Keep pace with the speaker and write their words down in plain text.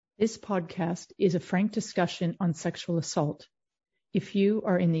This podcast is a frank discussion on sexual assault. If you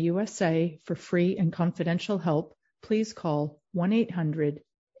are in the USA for free and confidential help, please call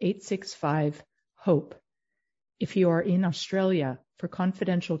 1-800-865-HOPE. If you are in Australia for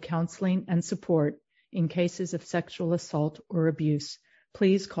confidential counseling and support in cases of sexual assault or abuse,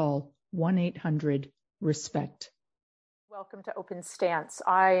 please call 1-800-RESPECT. Welcome to Open Stance.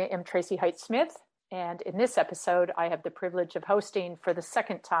 I am Tracy Height-Smith, and in this episode, I have the privilege of hosting for the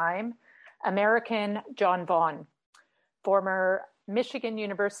second time American John Vaughn, former Michigan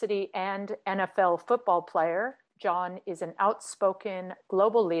University and NFL football player. John is an outspoken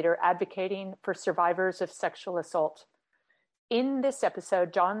global leader advocating for survivors of sexual assault. In this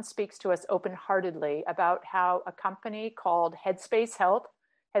episode, John speaks to us open-heartedly about how a company called Headspace Health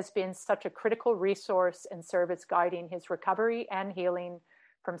has been such a critical resource and service guiding his recovery and healing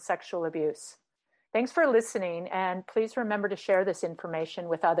from sexual abuse. Thanks for listening, and please remember to share this information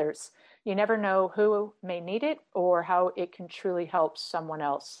with others. You never know who may need it or how it can truly help someone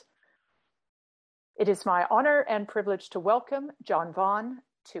else. It is my honor and privilege to welcome John Vaughn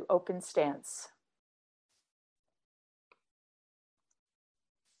to Open Stance.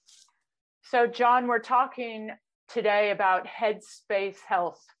 So, John, we're talking today about Headspace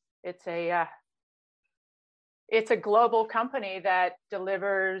Health. It's a global company that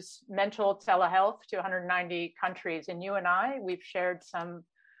delivers mental telehealth to 190 countries. And you and I, we've shared some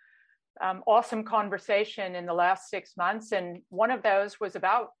awesome conversation in the last 6 months. And one of those was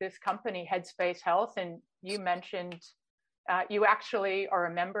about this company, Headspace Health. And you mentioned you actually are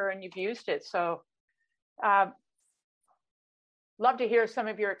a member and you've used it. So love to hear some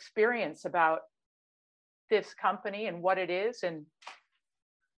of your experience about this company and what it is and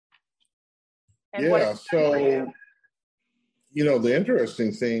what it's done for you. The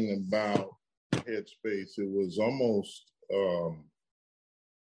interesting thing about Headspace, it was almost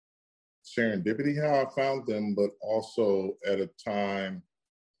serendipity how I found them, but also at a time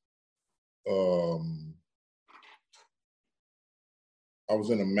I was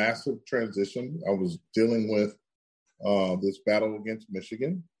in a massive transition. I was dealing with this battle against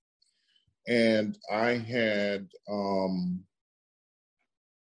Michigan, and I had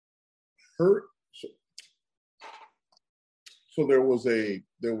heard. So there was a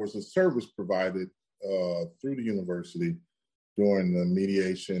service provided through the university during the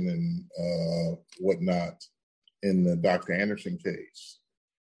mediation and whatnot in the Dr. Anderson case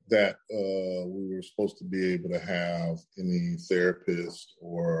that we were supposed to be able to have any therapist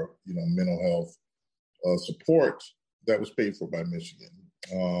or mental health support that was paid for by Michigan.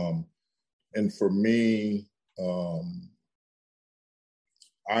 And for me,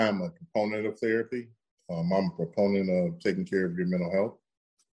 I am a proponent of therapy. I'm a proponent of taking care of your mental health.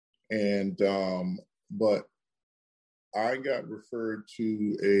 And, but I got referred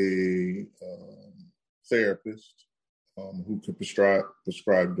to a therapist who could prescribe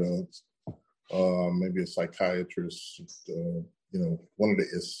drugs, maybe a psychiatrist, one of the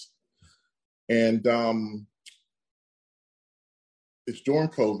IS. And it's during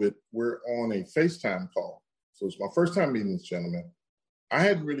COVID, we're on a FaceTime call. So it's my first time meeting this gentleman. I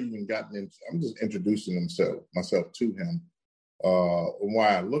hadn't really even gotten into, I'm just introducing myself to him. And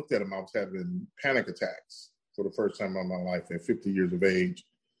while I looked at him, I was having panic attacks for the first time in my life at 50 years of age,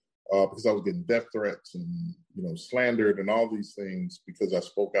 because I was getting death threats and, slandered and all these things because I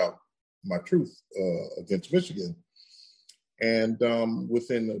spoke out my truth against Michigan. And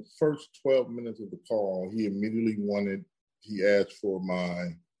within the first 12 minutes of the call, he immediately he asked for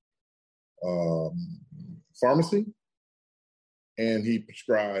my pharmacy, and he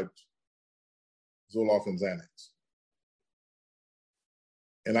prescribed Zoloft and Xanax.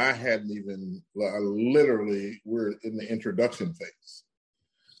 And I we're in the introduction phase.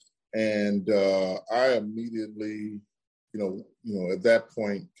 And I immediately, at that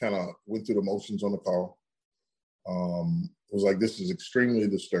point, kind of went through the motions on the call. It was like, this is extremely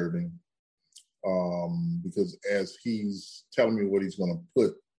disturbing because as he's telling me what he's going to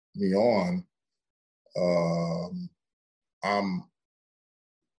put me on, I'm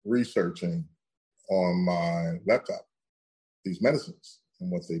researching on my laptop these medicines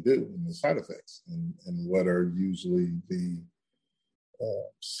and what they do and the side effects and what are usually the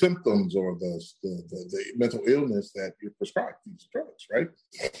symptoms or the mental illness that you're prescribed these drugs, right?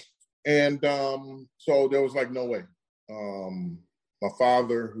 And so there was like no way. My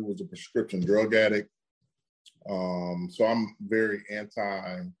father, who was a prescription drug addict, so I'm very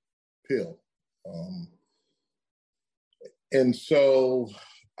anti-pill. And so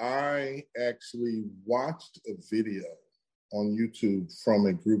I actually watched a video on YouTube from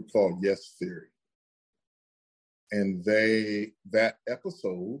a group called Yes Theory. And that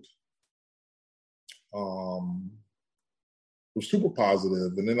episode was super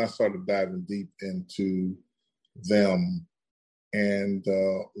positive. And then I started diving deep into them. And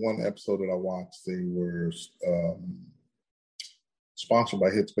one episode that I watched, they were sponsored by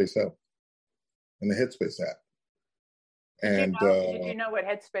Headspace Health and the Headspace app. Did you know what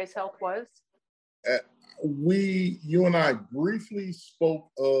Headspace Health was? You and I briefly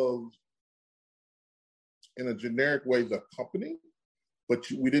spoke of, in a generic way, the company, but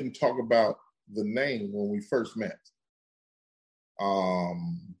we didn't talk about the name when we first met.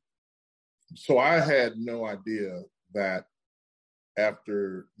 So I had no idea that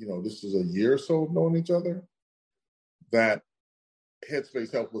after, this is a year or so of knowing each other, that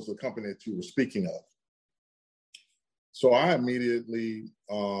Headspace Health was the company that you were speaking of. So I immediately,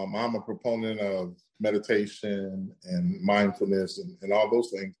 I'm a proponent of meditation and mindfulness and all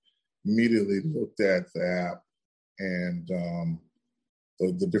those things, immediately looked at the app and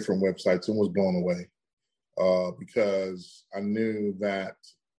the different websites and was blown away because I knew that,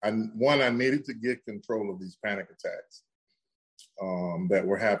 I needed to get control of these panic attacks that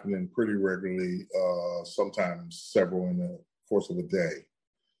were happening pretty regularly, sometimes several in the course of a day.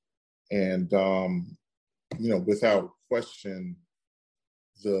 And, without question,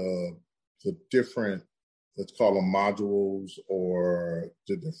 the different, let's call them modules, or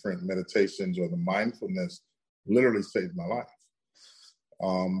the different meditations or the mindfulness literally saved my life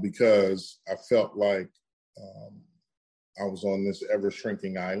because I felt like I was on this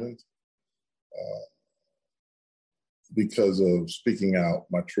ever-shrinking island because of speaking out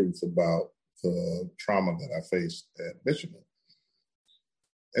my truth about the trauma that I faced at Michigan.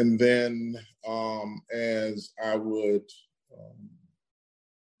 And then as I would,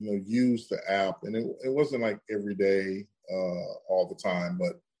 use the app, and it wasn't like every day, all the time,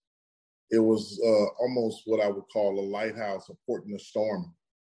 but it was almost what I would call a lighthouse, a port in a storm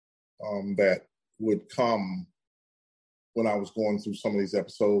that would come when I was going through some of these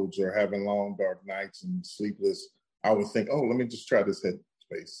episodes or having long, dark nights and sleepless. I would think, oh, let me just try this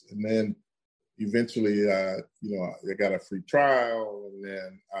Headspace. And then eventually, I got a free trial, and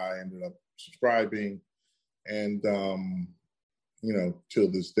then I ended up subscribing. And,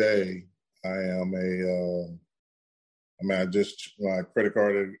 till this day, I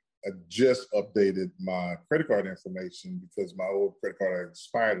just updated my credit card information because my old credit card had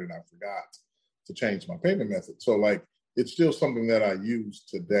expired and I forgot to change my payment method. So it's still something that I use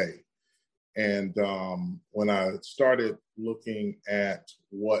today. And when I started looking at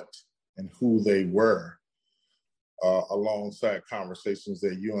what and who they were, alongside conversations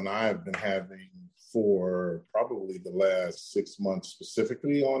that you and I have been having for probably the last 6 months,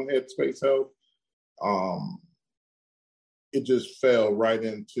 specifically on Headspace Health, it just fell right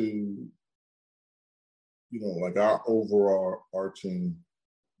into, our overall arching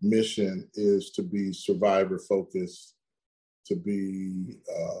mission is to be survivor focused, to be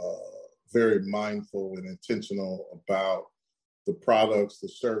very mindful and intentional about the products, the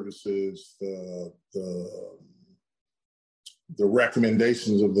services, the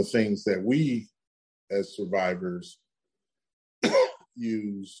recommendations of the things that we as survivors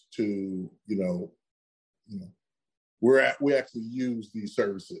use to, we actually use these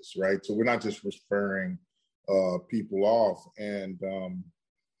services, right? So we're not just referring people off. And,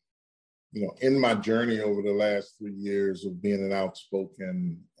 in my journey over the last 3 years of being an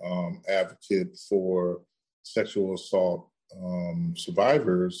outspoken advocate for sexual assault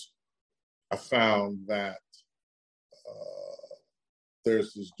survivors, I found that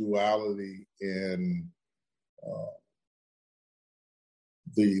there's this duality in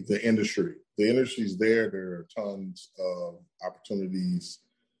the industry. The industry's there. There are tons of opportunities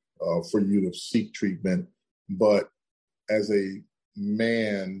for you to seek treatment. But as a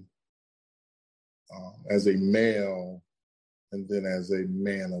man, as a male, and then as a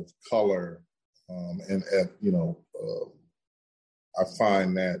man of color, I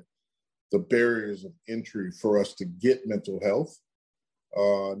find that the barriers of entry for us to get mental health,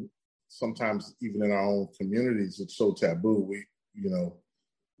 sometimes even in our own communities, it's so taboo.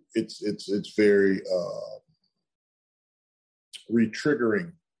 It's very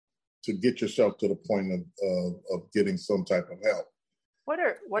re-triggering to get yourself to the point of getting some type of help. What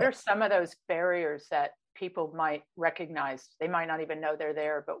are some of those barriers that people might recognize? They might not even know they're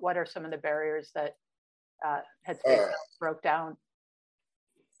there, but what are some of the barriers that Headspace broke down?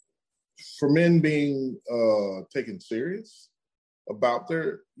 For men being taken serious about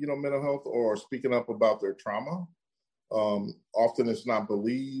their, mental health or speaking up about their trauma, often it's not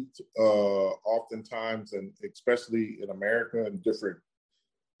believed. Oftentimes, and especially in America and different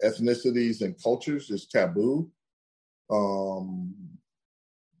ethnicities and cultures, it's taboo.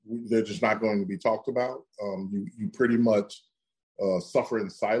 they're just not going to be talked about. You pretty much suffer in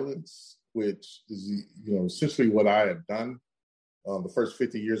silence, which is, essentially what I had done the first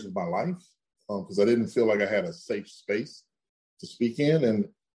 50 years of my life, because I didn't feel like I had a safe space to speak in. And,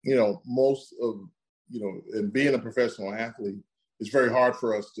 most of, and being a professional athlete, it's very hard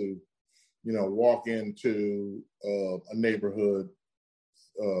for us to, walk into a neighborhood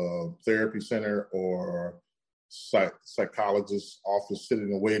therapy center or psychologist's office, sit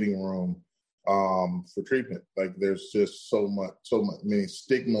in a waiting room for treatment. Like there's just so many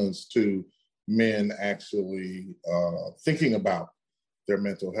stigmas to men actually thinking about their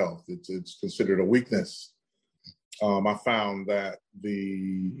mental health. It's considered a weakness. I found that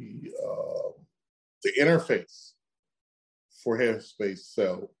the interface for Headspace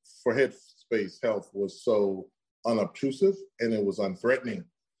Health was so unobtrusive and it was unthreatening.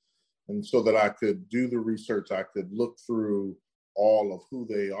 And so that I could do the research, I could look through all of who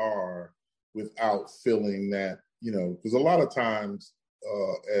they are without feeling that, because a lot of times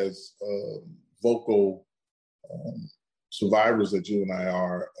as vocal survivors that you and I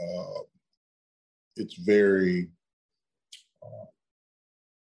are, it's very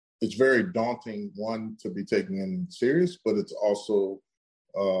daunting, one, to be taken in serious, but it's also,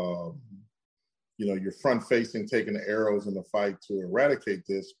 you're front facing, taking the arrows in the fight to eradicate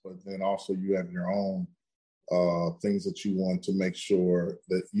this, but then also you have your own things that you want to make sure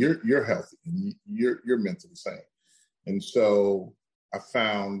that you're healthy and you're mentally sane. And so I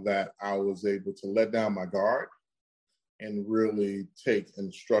found that I was able to let down my guard and really take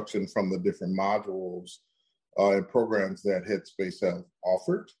instruction from the different modules and programs that Headspace Health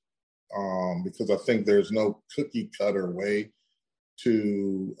offered. Because I think there's no cookie cutter way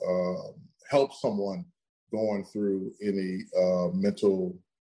to help someone going through any mental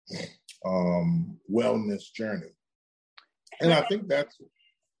wellness journey. And I think that's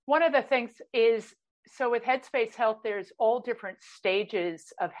one of the things is, so with Headspace Health, there's all different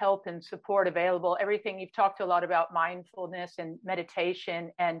stages of help and support available. Everything you've talked a lot about mindfulness and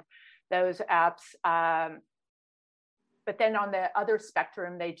meditation and those apps. But then on the other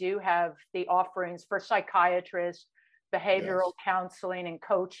spectrum, they do have the offerings for psychiatrists, behavioral counseling and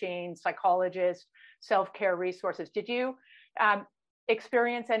coaching, psychologists, self-care resources. Did you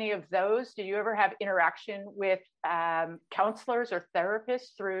experience any of those? Did you ever have interaction with counselors or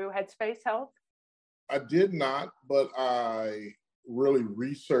therapists through Headspace Health? I did not, but I really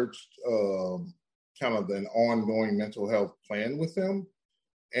researched kind of an ongoing mental health plan with them.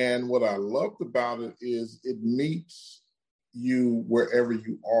 And what I loved about it is it meets you wherever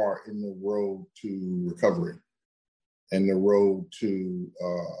you are in the road to recovery and the road to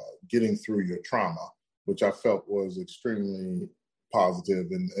getting through your trauma, which I felt was extremely positive.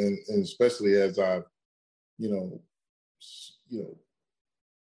 And especially as I've,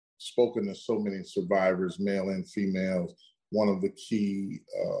 spoken to so many survivors, male and females, one of the key,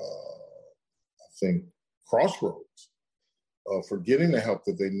 I think, crossroads for getting the help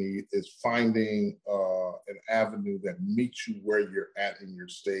that they need is finding an avenue that meets you where you're at in your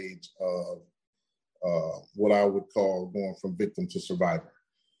stage of what I would call going from victim to survivor,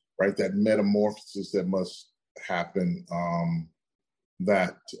 right? That metamorphosis that must happen,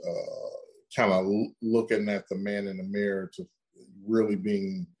 that kind of looking at the man in the mirror to really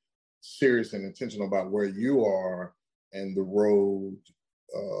being serious and intentional about where you are and the road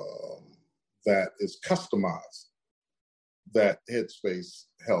that is customized that Headspace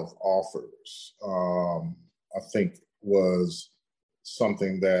Health offers, I think was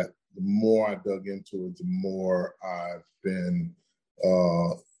something that the more I dug into it, the more I've been,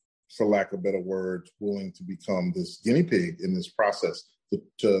 for lack of better words, willing to become this guinea pig in this process,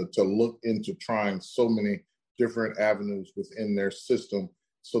 to look into trying so many different avenues within their system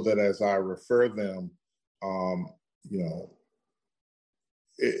so that as I refer them,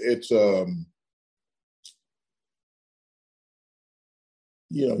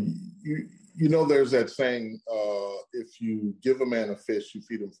 there's that saying, if you give a man a fish, you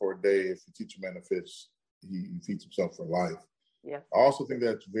feed him for a day. If you teach a man a fish, he feeds himself for life. Yeah. I also think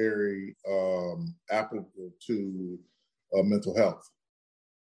that's very applicable to mental health.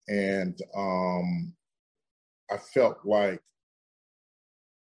 And I felt like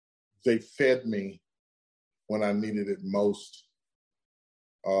they fed me when I needed it most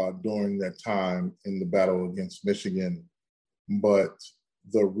during that time in the battle against Michigan. But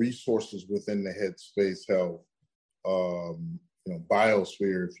the resources within the Headspace Health,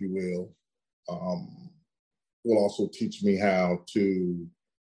 biosphere, if you will also teach me how to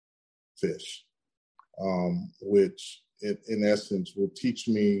fish, which in essence will teach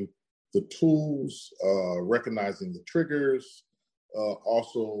me the tools, recognizing the triggers,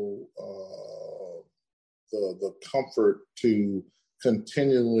 also the comfort to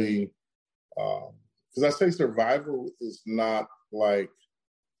continually, because I say survival is not like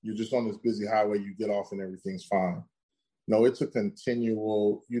you're just on this busy highway, you get off and everything's fine. No, it's a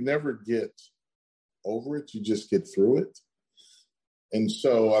continual, you never get over it, you just get through it. And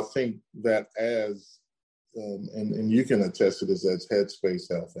so I think that as, and you can attest to this, as Headspace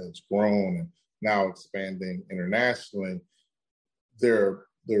Health has grown and now expanding internationally, their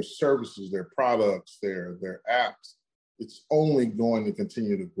services, their products, their apps, it's only going to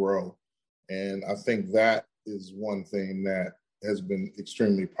continue to grow. And I think that is one thing that has been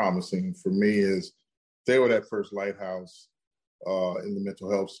extremely promising for me is they were that first lighthouse in the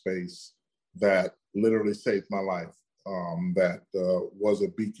mental health space that literally saved my life. That was a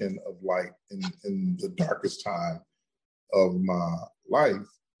beacon of light in the darkest time of my life.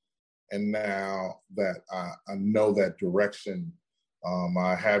 And now that I know that direction,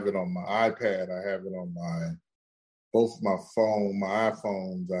 I have it on my iPad, I have it on both my phone, my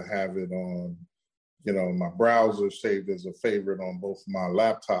iPhones, I have it on, my browser saved as a favorite on both my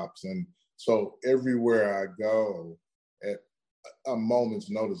laptops. And so everywhere I go at a moment's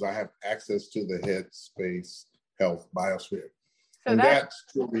notice, I have access to the Headspace Health biosphere. So and that's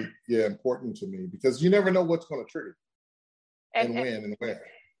really important to me because you never know what's going to trigger and when and where.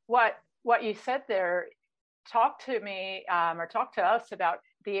 What you said there, talk to me or talk to us about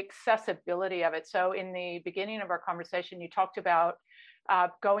the accessibility of it. So in the beginning of our conversation, you talked about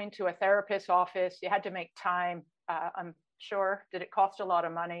going to a therapist's office. You had to make time. I'm sure. Did it cost a lot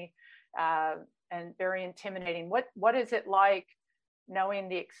of money and very intimidating? What is it like knowing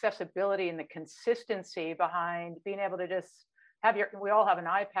the accessibility and the consistency behind being able to just we all have an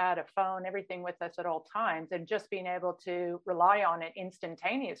iPad, a phone, everything with us at all times, and just being able to rely on it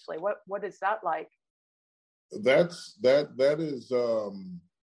instantaneously? What is that like? That is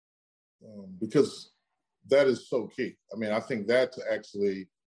because that is so key. I mean, I think that's actually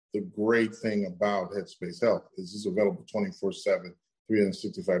the great thing about Headspace Health is it's available 24/7,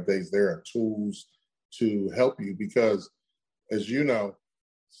 365 days. There are tools to help you because, as you know,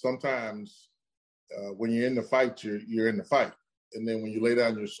 sometimes when you're in the fight, you're in the fight. And then when you lay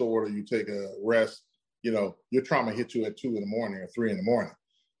down your sword or you take a rest, your trauma hits you at 2 a.m. or 3 a.m.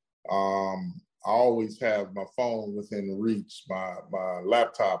 I always have my phone within reach, my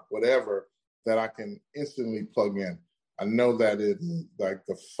laptop, whatever, that I can instantly plug in. I know that it's like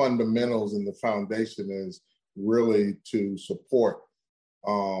the fundamentals and the foundation is really to support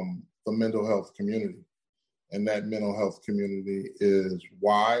the mental health community. And that mental health community is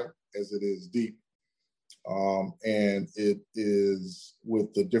wide as it is deep. And it is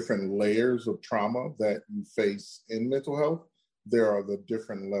with the different layers of trauma that you face in mental health, there are the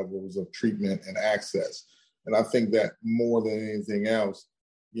different levels of treatment and access. And I think that more than anything else,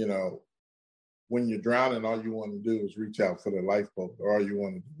 when you're drowning, all you want to do is reach out for the lifeboat, or all you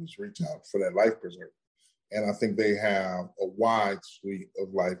want to do is reach out for that life preserver. And I think they have a wide suite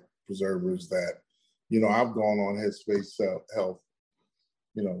of life preservers that, I've gone on Headspace Health,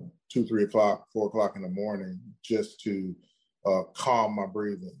 2, 3 o'clock, 4 o'clock in the morning just to calm my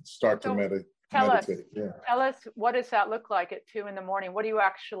breathing, start to meditate. Tell us, what does that look like at 2 a.m? What do you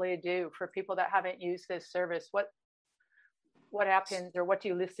actually do for people that haven't used this service? What happens, or what do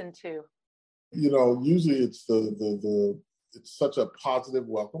you listen to? Usually it's it's such a positive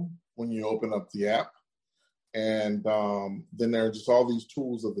welcome when you open up the app. And then there are just all these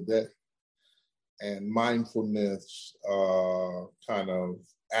tools of the day and mindfulness kind of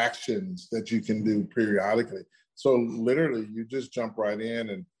actions that you can do periodically. So literally you just jump right in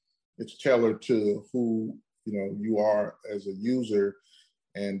and it's tailored to who, you are as a user.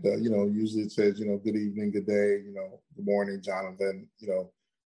 And, usually it says, good evening, good day, good morning, Jonathan,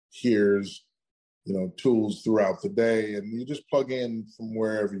 here's, tools throughout the day. And you just plug in from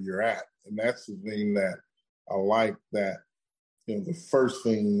wherever you're at. And that's the thing that I like, that, the first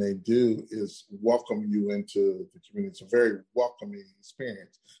thing they do is welcome you into the community. It's a very welcoming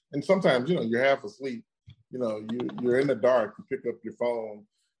experience. And sometimes, you're half asleep, you're in the dark, you pick up your phone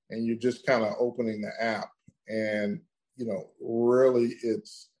and you're just kind of opening the app. And, really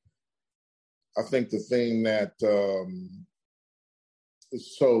I think the thing that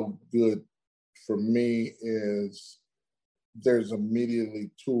is so good for me is there's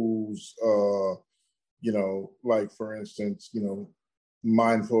immediately tools, like for instance,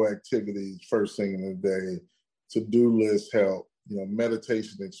 mindful activities first thing in the day, to-do list help,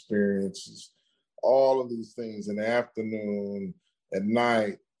 meditation experiences, all of these things in the afternoon, at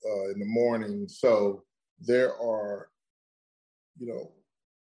night, in the morning. So there are,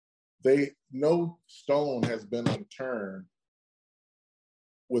 no stone has been unturned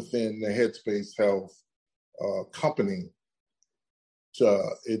within the Headspace Health company.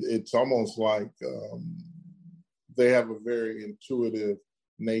 It's almost like they have a very intuitive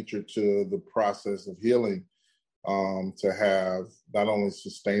nature to the process of healing, to have not only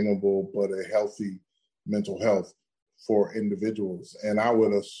sustainable but a healthy mental health for individuals. And I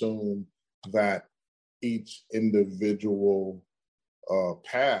would assume that each individual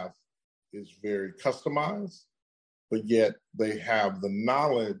path is very customized, but yet they have the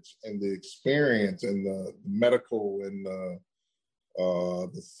knowledge and the experience and the medical and the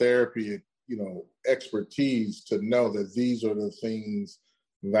therapy, expertise to know that these are the things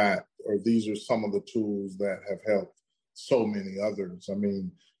these are some of the tools that have helped so many others. I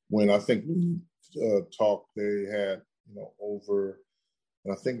mean, when I think we talked, they had, over,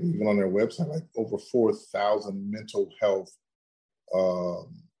 and I think even on their website, like over 4,000 mental health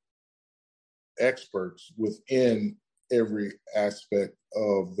experts within every aspect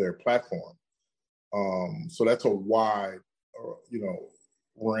of their platform. So that's a wide,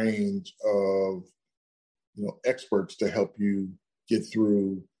 range of, experts to help you get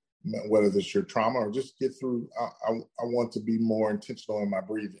through, whether it's your trauma or just get through. I want to be more intentional in my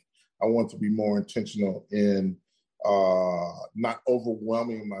breathing. I want to be more intentional in not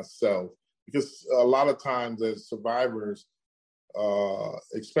overwhelming myself, because a lot of times as survivors,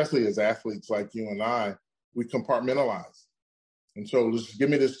 especially as athletes like you and I, we compartmentalize. And so just give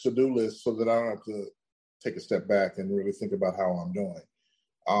me this to-do list so that I don't have to take a step back and really think about how I'm doing.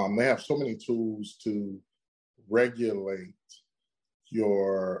 They have so many tools to regulate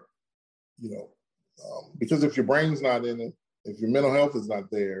your, because if your brain's not in it, if your mental health is not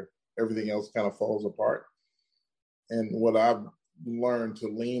there, everything else kind of falls apart. And what I've learned to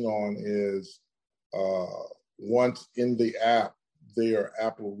lean on is once in the app, they are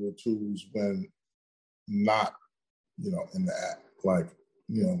applicable tools when not, in the app, like,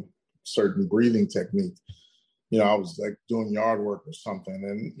 certain breathing techniques. I was like doing yard work or something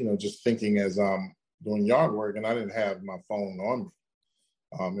and, just thinking as I'm doing yard work, and I didn't have my phone on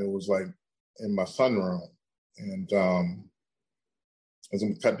me. It was like in my sunroom, and as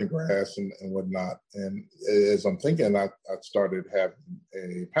I'm cutting the grass and whatnot. And as I'm thinking, I started having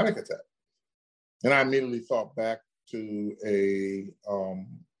a panic attack. And I immediately thought back to a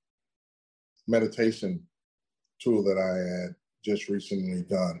meditation tool that I had just recently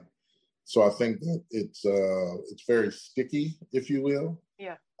done. So I think that it's very sticky, if you will.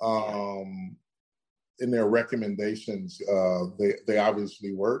 Yeah. In their recommendations, they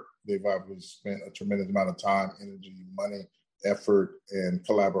obviously work. They've obviously spent a tremendous amount of time, energy, money, effort, and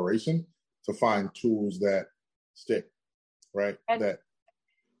collaboration to find tools that stick, right?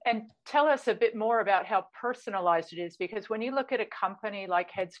 And tell us a bit more about how personalized it is, because when you look at a company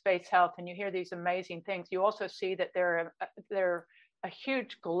like Headspace Health and you hear these amazing things, you also see that they're a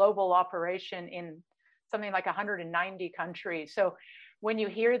huge global operation in something like 190 countries. So when you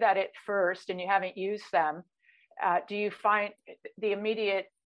hear that at first and you haven't used them, do you find the immediate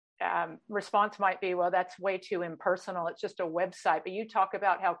response might be, well, that's way too impersonal. It's just a website. But you talk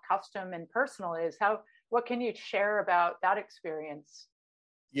about how custom and personal is. What can you share about that experience?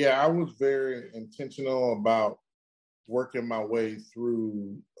 Yeah, I was very intentional about working my way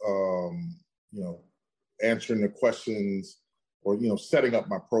through, answering the questions or, setting up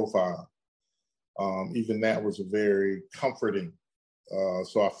my profile. Even that was very comforting.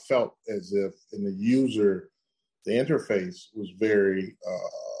 So I felt as if in the user, the interface was very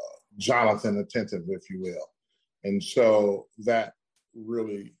Jonathan attentive, if you will. And so that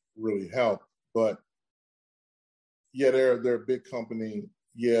really, really helped. But yeah, they're a big company.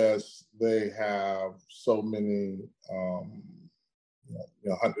 Yes, they have so many,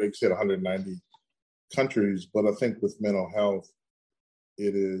 like you said, 190 countries. But I think with mental health,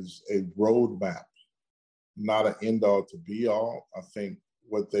 it is a roadmap, not an end all to be all. I think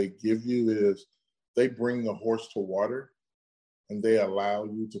what they give you is they bring the horse to water and they allow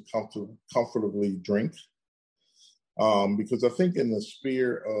you to comfortably drink. Because I think in the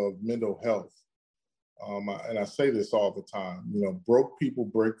sphere of mental health, and I say this all the time, broke people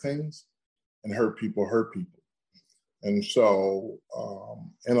break things and hurt people hurt people. And so,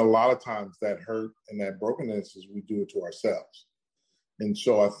 and a lot of times that hurt and that brokenness is we do it to ourselves. And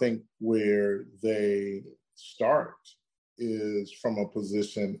so I think where they start is from a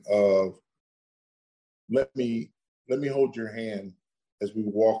position of, let me hold your hand as we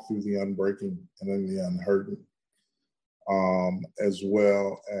walk through the unbreaking and then the unhurting, as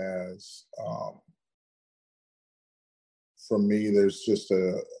well as, for me, there's just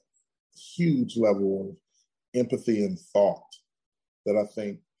a huge level of empathy and thought that I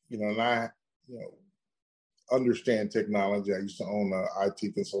think, and I, understand technology. I used to own an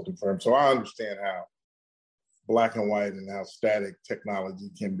IT consulting firm, so I understand how black and white and how static technology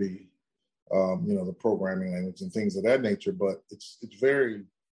can be, the programming language and things of that nature. But it's very,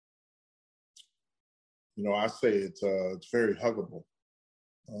 I say it's very huggable,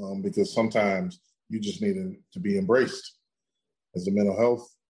 because sometimes you just need to be embraced as a mental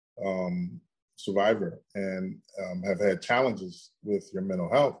health survivor and have had challenges with your mental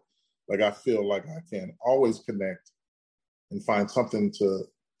health. Like, I feel like I can always connect and find something to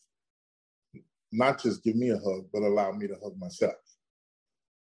not just give me a hug, but allow me to hug myself.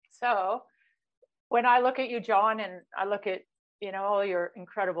 So when I look at you, John, and I look at, all your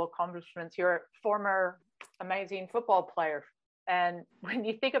incredible accomplishments, you're a former amazing football player. And when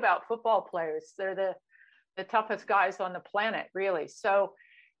you think about football players, they're the toughest guys on the planet, really. So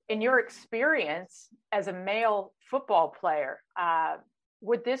in your experience as a male football player,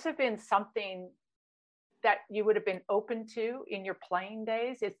 would this have been something that you would have been open to in your playing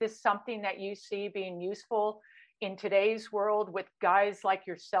days? Is this something that you see being useful in today's world with guys like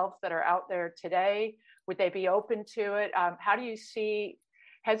yourself that are out there today? Would they be open to it? How do you see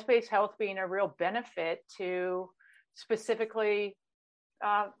Headspace Health being a real benefit to specifically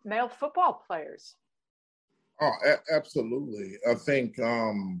male football players? Oh, absolutely. I think,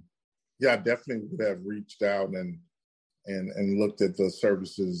 I definitely would have reached out and looked at the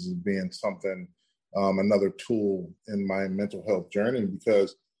services as being something, another tool in my mental health journey,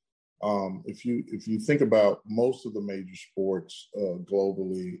 because if you think about most of the major sports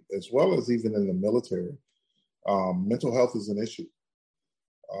globally, as well as even in the military, mental health is an issue.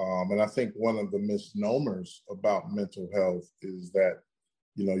 And I think one of the misnomers about mental health is that,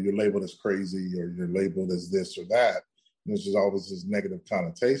 you're labeled as crazy or you're labeled as this or that. And there's just always this negative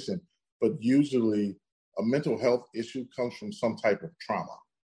connotation. But usually a mental health issue comes from some type of trauma.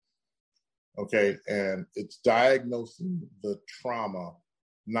 Okay. And it's diagnosing the trauma,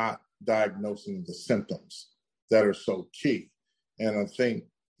 not diagnosing the symptoms that are so key. And I think,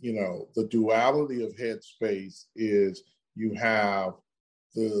 the duality of Headspace is you have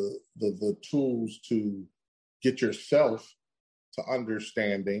the tools to get yourself to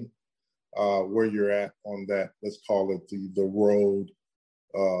understanding where you're at on that, let's call it the road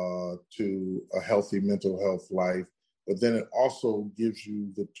to a healthy mental health life. But then it also gives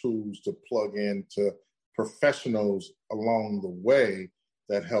you the tools to plug into professionals along the way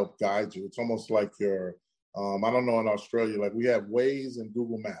that help guide you. It's almost like I don't know, in Australia, like we have Waze and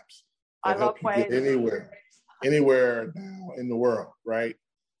Google Maps that help you get anywhere now in the world, right?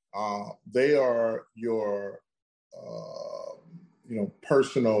 They are your,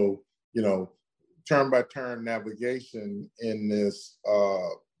 personal, turn-by-turn navigation in this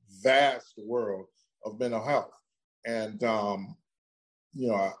vast world of mental health. And, I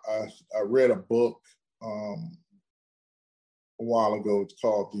read a book a while ago. It's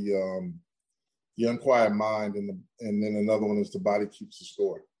called The Unquiet Mind, and then another one is The Body Keeps the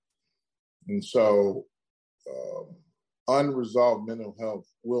Score. And so unresolved mental health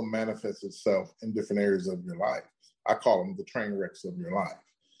will manifest itself in different areas of your life. I call them the train wrecks of your life.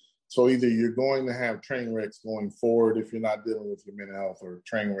 So either you're going to have train wrecks going forward if you're not dealing with your mental health, or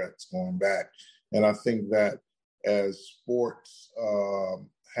train wrecks going back. And I think that as sports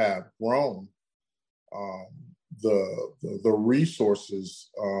have grown, the resources,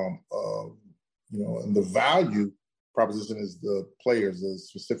 and the value proposition is the players, the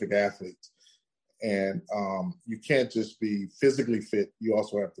specific athletes. And you can't just be physically fit, you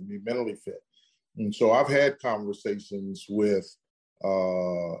also have to be mentally fit. And so I've had conversations with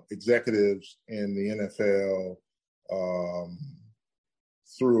executives in the NFL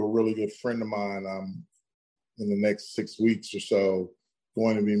through a really good friend of mine. I'm in the next 6 weeks or so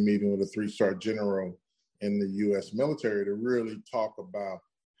going to be meeting with a 3-star general in the U.S. military to really talk about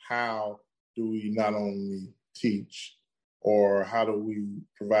how do we not only teach, or how do we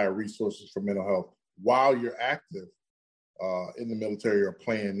provide resources for mental health while you're active in the military or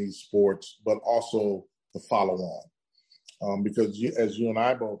playing these sports, but also the follow on. Because as you and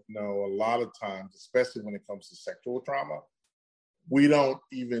I both know, a lot of times, especially when it comes to sexual trauma, we don't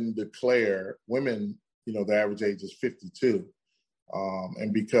even declare women, the average age is 52.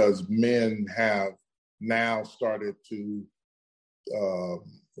 And because men have now started to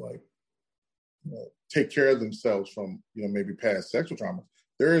take care of themselves from, maybe past sexual trauma,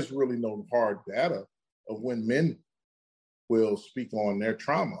 there is really no hard data of when men will speak on their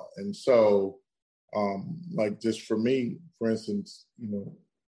trauma. And so, just for me, for instance,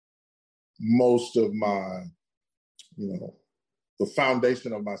 most of my, the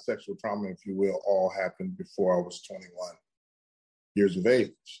foundation of my sexual trauma, if you will, all happened before I was 21. years of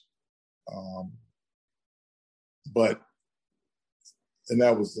age. And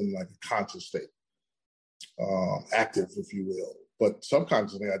that was in like a conscious state, active, if you will. But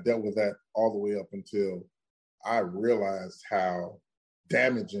subconsciously, I dealt with that all the way up until I realized how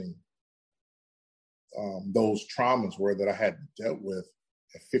damaging those traumas were that I had dealt with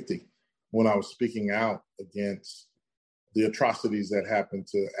at 50 when I was speaking out against the atrocities that happened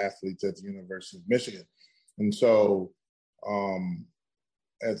to athletes at the University of Michigan. And so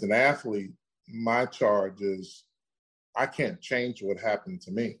as an athlete, my charge is I can't change what happened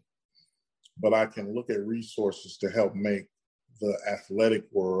to me, but I can look at resources to help make the athletic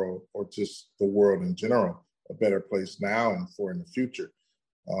world, or just the world in general, a better place now and for in the future.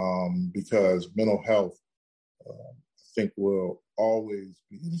 Because mental health, I think, will always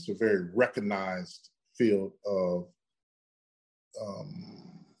be, it's a very recognized field of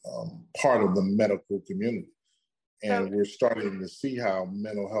part of the medical community. And we're starting to see how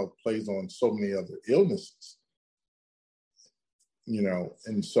mental health plays on so many other illnesses,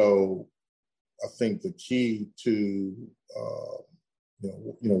 and so I think the key to,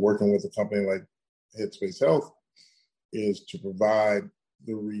 working with a company like Headspace Health is to provide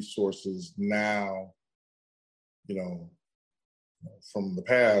the resources now, from the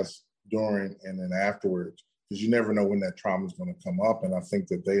past, during, and then afterwards, because you never know when that trauma is going to come up. And I think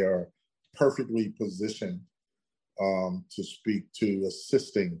that they are perfectly positioned to speak to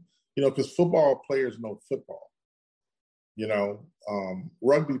assisting, because football players know football,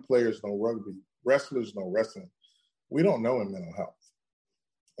 rugby players know rugby, wrestlers know wrestling. We don't know in mental health.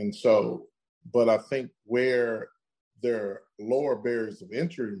 And so, but I think where there are lower barriers of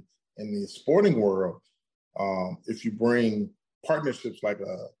entry in the sporting world, if you bring partnerships like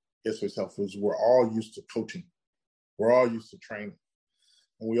Headspace Health, we're all used to coaching. We're all used to training.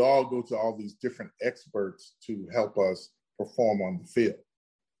 And we all go to all these different experts to help us perform on the field.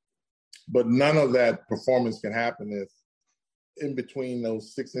 But none of that performance can happen if in between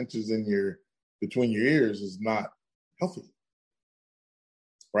those 6 inches between your ears is not healthy,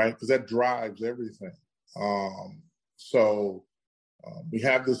 right? Because that drives everything. So we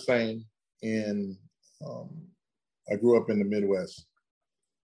have the same I grew up in the Midwest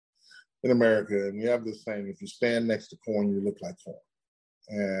in America, and we have this saying, if you stand next to corn, you look like corn.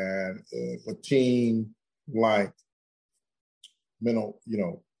 And if a team like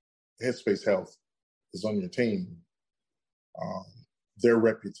Headspace Health is on your team, their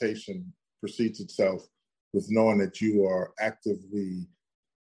reputation precedes itself with knowing that you are actively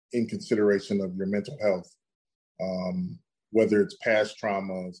in consideration of your mental health, whether it's past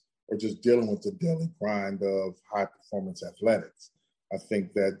traumas or just dealing with the daily grind of high performance athletics. I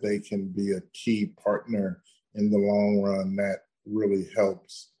think that they can be a key partner in the long run that really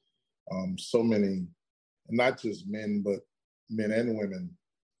helps so many, not just men, but men and women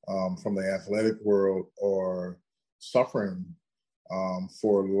from the athletic world are suffering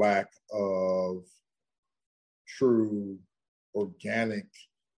for lack of true organic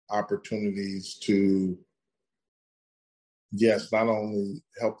opportunities to, yes, not only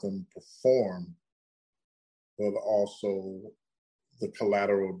help them perform, but also the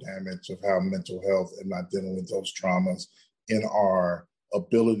collateral damage of how mental health and not dealing with those traumas in our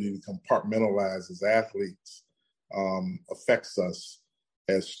ability to compartmentalize as athletes affects us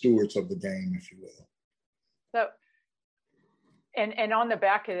as stewards of the game, if you will. So, and on the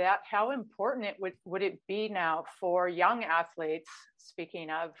back of that, how important would it be now for young athletes, speaking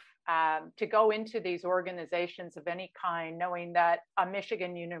of, to go into these organizations of any kind, knowing that a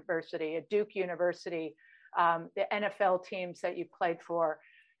Michigan University, a Duke University, the NFL teams that you played for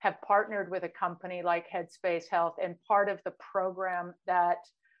have partnered with a company like Headspace Health, and part of the program that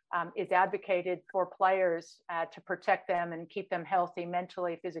is advocated for players to protect them and keep them healthy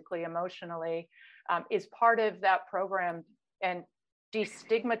mentally, physically, emotionally, is part of that program, and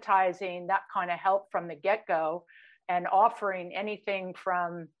destigmatizing that kind of help from the get-go and offering anything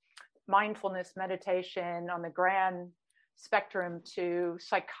from mindfulness meditation on the grand spectrum to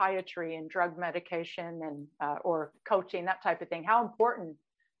psychiatry and drug medication and or coaching, that type of thing. How important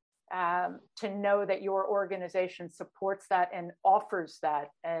to know that your organization supports that and offers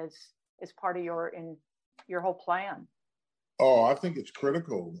that as part of your whole plan? Oh, I think it's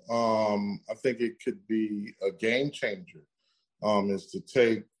critical. I think it could be a game changer. Is to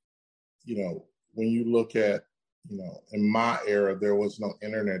take, when you look at, in my era, there was no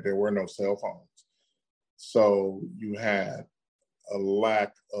internet, there were no cell phones. So you had a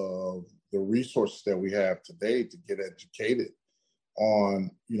lack of the resources that we have today to get educated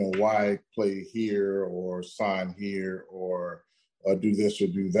on, why play here or sign here or do this or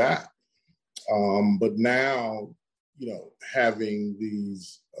do that. But now, having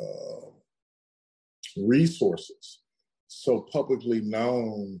these resources so publicly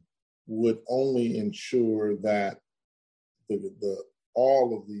known would only ensure that the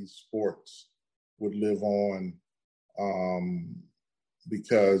all of these sports would live on,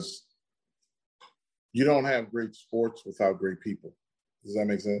 because you don't have great sports without great people. Does that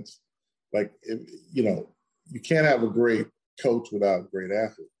make sense? Like, you can't have a great coach without great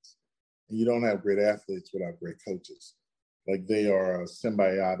athletes. And you don't have great athletes without great coaches. Like, they are a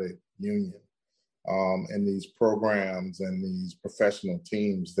symbiotic union. And these programs and these professional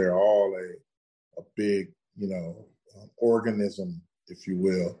teams, they're all a big, organism, if you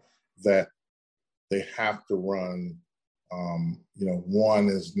will, that they have to run. One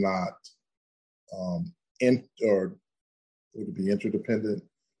is not or would it be interdependent?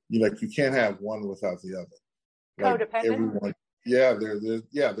 You can't have one without the other. Codependent. Everyone,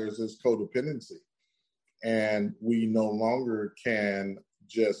 there's this codependency, and we no longer can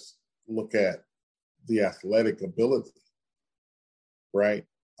just look at the athletic ability, right?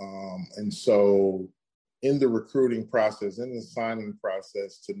 And so, in the recruiting process, in the signing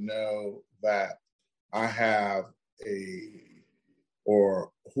process, to know that I have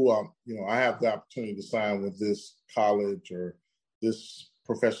I have the opportunity to sign with this college or this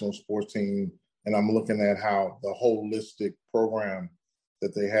professional sports team, and I'm looking at how the holistic program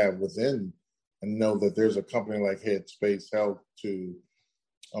that they have within, and know that there's a company like Headspace Health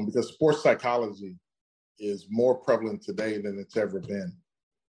because sports psychology is more prevalent today than it's ever been.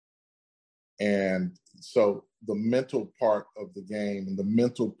 And so the mental part of the game and the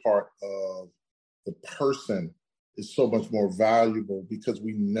mental part of the person is so much more valuable, because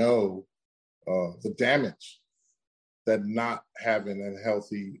we know the damage that not having a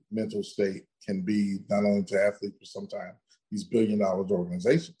healthy mental state can be, not only to athletes, but sometimes these billion-dollar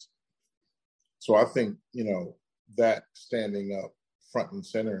organizations. So I think, that standing up front and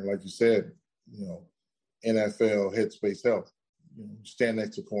center, and like you said, NFL, Headspace Health, you stand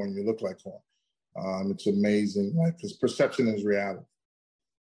next to corn, you look like corn. It's amazing, right? Because perception is reality,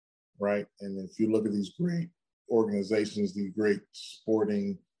 right? And if you look at these great organizations, these great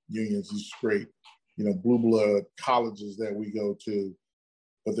sporting unions, these great, blue blood colleges that we go to,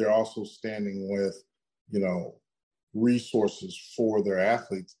 but they're also standing with, resources for their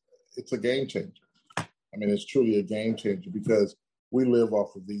athletes. It's a game changer. I mean, it's truly a game changer, because we live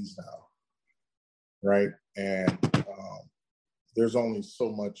off of these now, right? And there's only so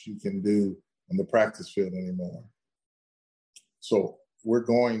much you can do on the practice field anymore. So we're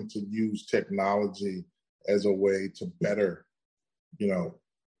going to use technology as a way to better,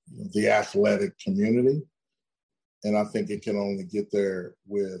 the athletic community. And I think it can only get there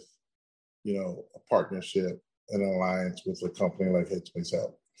with, a partnership, an alliance with a company like Headspace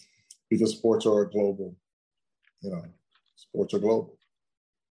Health, because sports are global. Sports are global.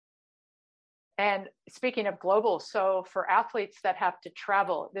 And speaking of global, so for athletes that have to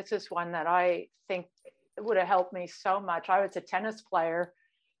travel, this is one that I think would have helped me so much. I was a tennis player,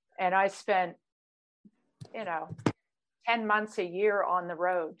 and I spent, 10 months a year on the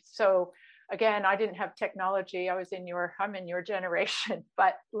road. So again, I didn't have technology. I'm in your generation,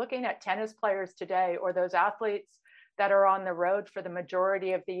 but looking at tennis players today, or those athletes that are on the road for the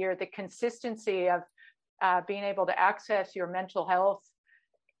majority of the year, the consistency of being able to access your mental health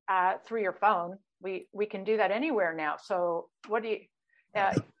through your phone, we can do that anywhere now. So what do you,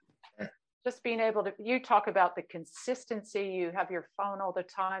 just being able to, you talk about the consistency, you have your phone all the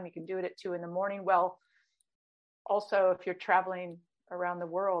time, you can do it at 2 a.m. Well, also, if you're traveling around the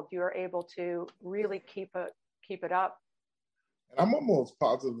world, you're able to really keep it up. And I'm almost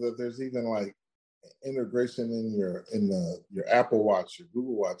positive that there's even like integration in your Apple Watch, your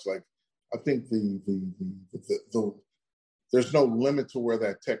Google Watch. Like, I think there's no limit to where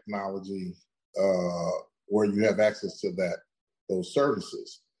that technology, where you have access to those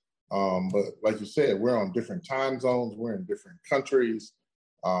services. But like you said, we're on different time zones. We're in different countries.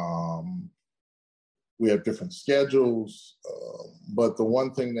 We have different schedules. But the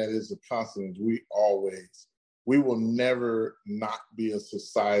one thing that is a constant is we will never not be a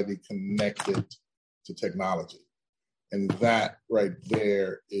society connected to technology. And that right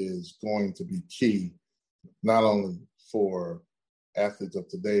there is going to be key, not only for athletes of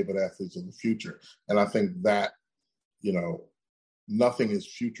today, but athletes of the future. And I think that, nothing is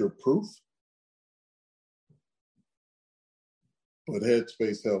future proof, but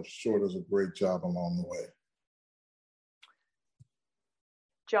Headspace Health sure does a great job along the way.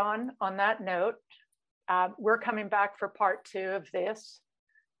 John, on that note, we're coming back for part 2 of this.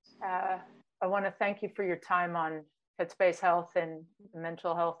 I want to thank you for your time on Headspace Health and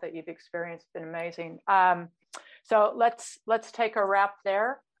mental health that you've experienced. It's been amazing. So let's take a wrap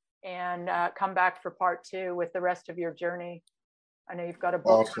there and come back for part 2 with the rest of your journey. I know you've got a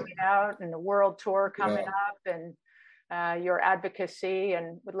book coming out and a world tour coming up, and your advocacy,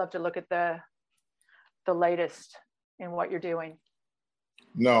 and would love to look at the latest in what you're doing.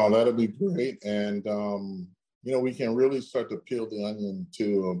 No, that'll be great. And, we can really start to peel the onion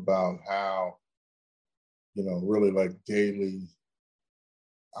too about how, really like daily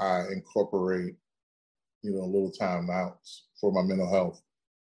I incorporate, little time outs for my mental health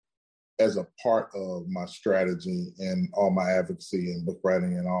as a part of my strategy and all my advocacy and book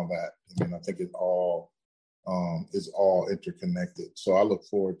writing and all that. I mean, I think it all is all interconnected. So I look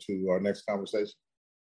forward to our next conversation.